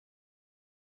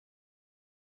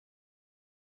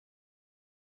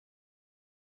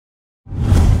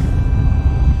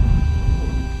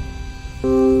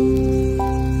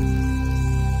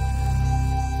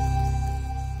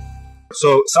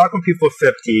So cytochrome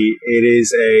P450, it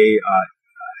is a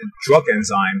drug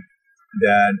enzyme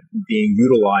that being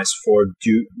utilized for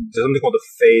something called the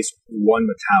phase 1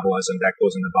 metabolism that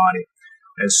goes in the body.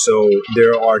 And so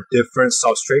there are different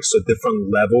substrates, so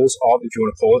different levels of, if you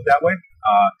want to call it that way,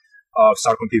 of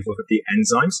cytochrome P450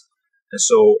 enzymes. And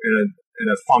so in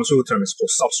a pharmaceutical term, it's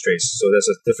called substrates. So there's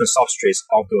a different substrates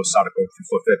of those cytochrome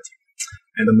P450.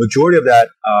 And the majority of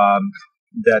that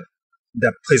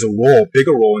plays a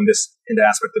bigger role in the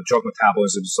aspect of drug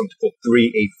metabolism is something called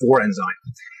 3A4 enzyme.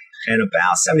 And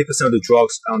about 70% of the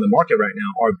drugs on the market right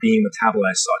now are being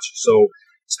metabolized such. So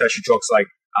especially drugs like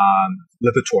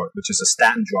Lipitor, which is a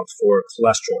statin drug for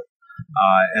cholesterol,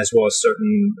 as well as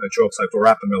certain drugs like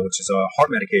verapamil, which is a heart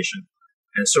medication,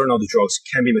 and certain other drugs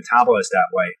can be metabolized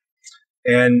that way.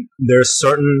 And there's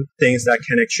certain things that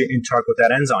can actually interact with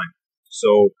that enzyme.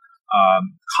 So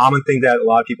common thing that a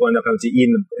lot of people end up having to eat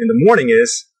in the morning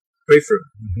is grapefruit.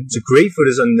 Mm-hmm. So grapefruit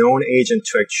is a known agent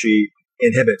to actually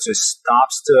inhibit. So it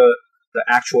stops the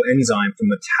actual enzyme from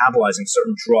metabolizing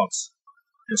certain drugs.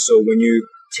 And so when you're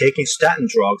taking statin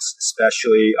drugs,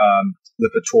 especially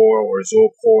Lipitor or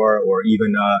Zocor or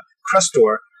even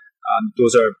Crestor,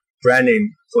 those are brand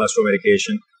name cholesterol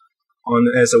medication,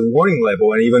 as a warning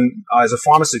label, and even as a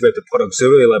pharmacist, we have to put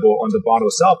auxiliary label on the bottle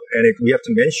itself. And we have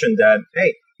to mention that,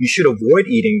 hey, you should avoid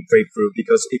eating grapefruit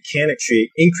because it can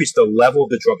actually increase the level of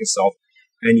the drug itself,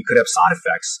 and you could have side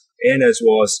effects, and as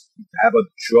well as have a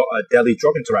deadly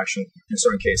drug interaction in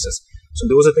certain cases. So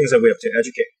those are things that we have to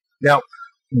educate. Now,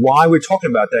 why we're talking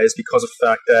about that is because of the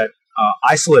fact that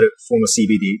isolated form of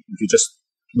CBD, if you just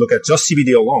look at just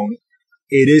CBD alone,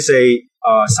 it is a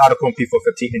cytochrome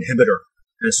P450 inhibitor.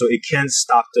 And so it can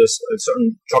stop this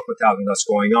certain drug metabolism that's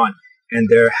going on. And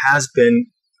there has been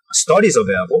studies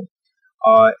available,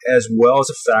 as well as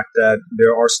the fact that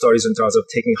there are studies in terms of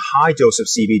taking high dose of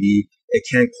CBD, it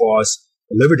can cause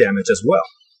liver damage as well.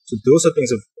 So those are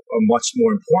things of much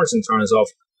more importance in terms of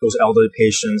those elderly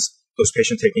patients, those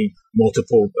patients taking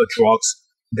multiple drugs,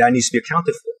 that needs to be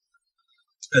accounted for.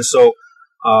 And so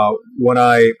when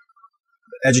I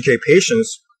educate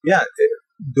patients,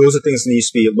 those are things that need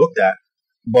to be looked at.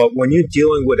 But when you're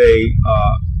dealing with a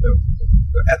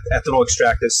ethanol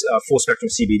extracted full spectrum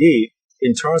CBD,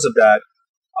 in terms of that,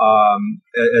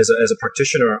 as a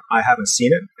practitioner, I haven't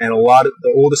seen it. And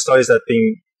all the studies that are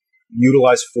being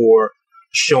utilized for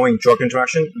showing drug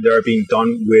interaction, they're being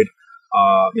done with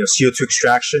CO2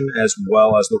 extraction, as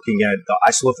well as looking at the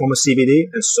isolate form of CBD.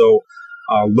 And so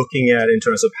looking at in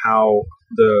terms of how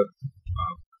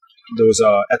those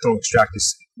ethanol extracted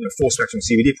full spectrum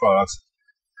CBD products,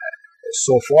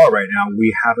 so far right now,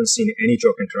 we haven't seen any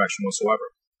drug interaction whatsoever.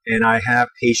 And I have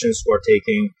patients who are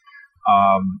taking,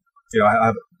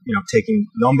 taking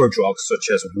number of drugs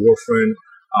such as warfarin,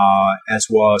 as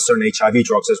well as certain HIV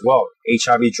drugs as well.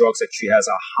 HIV drugs actually has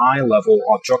a high level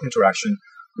of drug interaction,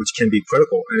 which can be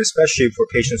critical, and especially for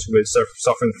patients who are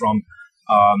suffering from,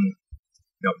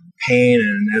 pain,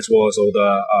 and as well as all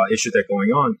the issues that are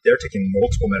going on, they're taking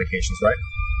multiple medications, right?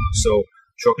 So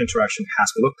drug interaction has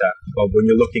to be looked at. But when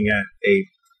you're looking at a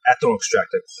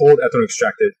cold ethanol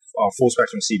extracted full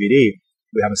spectrum CBD,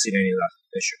 we haven't seen any of that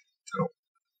issue at all.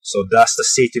 So that's the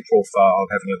safety profile of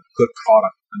having a good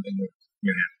product in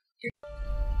your hand.